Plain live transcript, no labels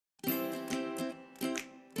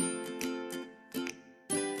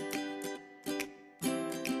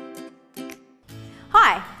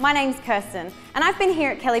Hi, my name's Kirsten and I've been here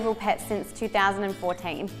at Kellyville Pets since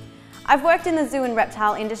 2014. I've worked in the zoo and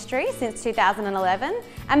reptile industry since 2011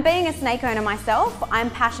 and being a snake owner myself, I'm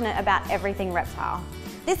passionate about everything reptile.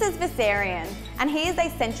 This is Viserion and he is a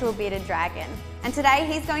central bearded dragon and today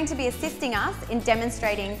he's going to be assisting us in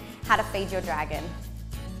demonstrating how to feed your dragon.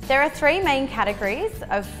 There are three main categories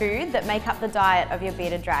of food that make up the diet of your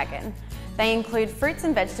bearded dragon. They include fruits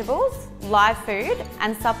and vegetables, live food,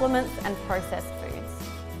 and supplements and processed foods.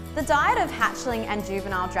 The diet of hatchling and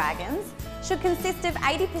juvenile dragons should consist of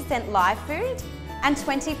 80% live food and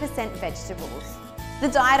 20% vegetables. The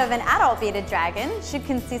diet of an adult bearded dragon should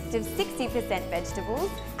consist of 60%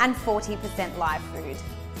 vegetables and 40% live food.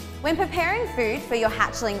 When preparing food for your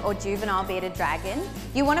hatchling or juvenile bearded dragon,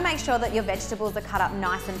 you want to make sure that your vegetables are cut up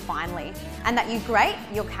nice and finely and that you grate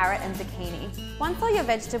your carrot and zucchini. Once all your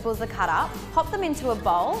vegetables are cut up, pop them into a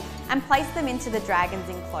bowl and place them into the dragon's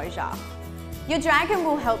enclosure. Your dragon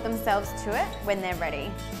will help themselves to it when they're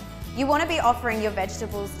ready. You want to be offering your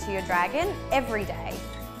vegetables to your dragon every day.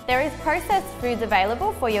 There is processed foods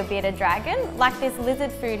available for your bearded dragon, like this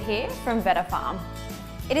lizard food here from VetaFarm.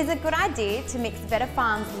 It is a good idea to mix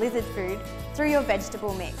VetaFarm's lizard food through your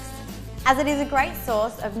vegetable mix, as it is a great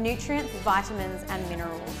source of nutrients, vitamins and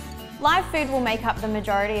minerals. Live food will make up the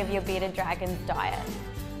majority of your bearded dragon's diet,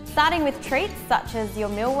 starting with treats such as your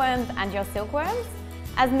mealworms and your silkworms,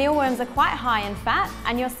 as mealworms are quite high in fat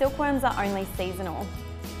and your silkworms are only seasonal.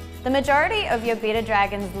 The majority of your bearded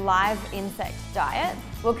dragon's live insect diet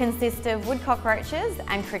will consist of wood cockroaches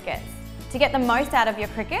and crickets. To get the most out of your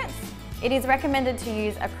crickets, it is recommended to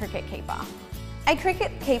use a cricket keeper. A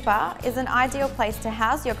cricket keeper is an ideal place to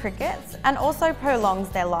house your crickets and also prolongs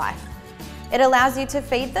their life. It allows you to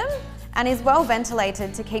feed them and is well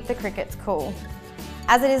ventilated to keep the crickets cool.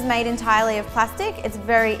 As it is made entirely of plastic, it's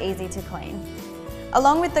very easy to clean.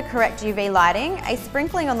 Along with the correct UV lighting, a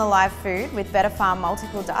sprinkling on the live food with VetaFarm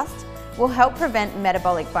Multiple Dust will help prevent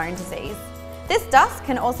metabolic bone disease. This dust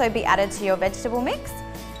can also be added to your vegetable mix.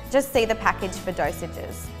 Just see the package for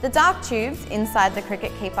dosages. The dark tubes inside the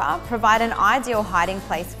cricket keeper provide an ideal hiding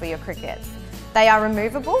place for your crickets. They are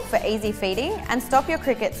removable for easy feeding and stop your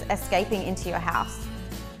crickets escaping into your house.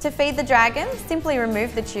 To feed the dragon, simply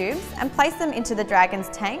remove the tubes and place them into the dragon's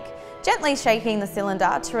tank, gently shaking the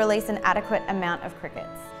cylinder to release an adequate amount of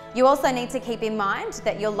crickets. You also need to keep in mind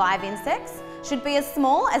that your live insects should be as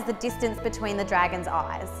small as the distance between the dragon's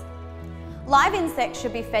eyes. Live insects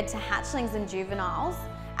should be fed to hatchlings and juveniles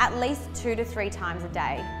at least 2 to 3 times a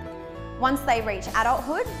day. Once they reach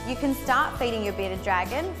adulthood, you can start feeding your bearded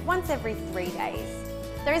dragon once every 3 days.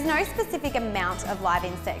 There is no specific amount of live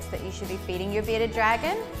insects that you should be feeding your bearded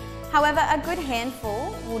dragon. However, a good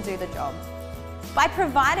handful will do the job. By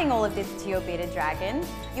providing all of this to your bearded dragon,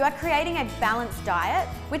 you are creating a balanced diet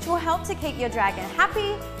which will help to keep your dragon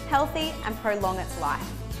happy, healthy and prolong its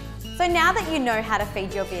life. So now that you know how to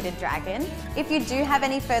feed your bearded dragon, if you do have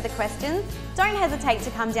any further questions, don't hesitate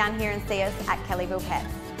to come down here and see us at Kellyville Pets.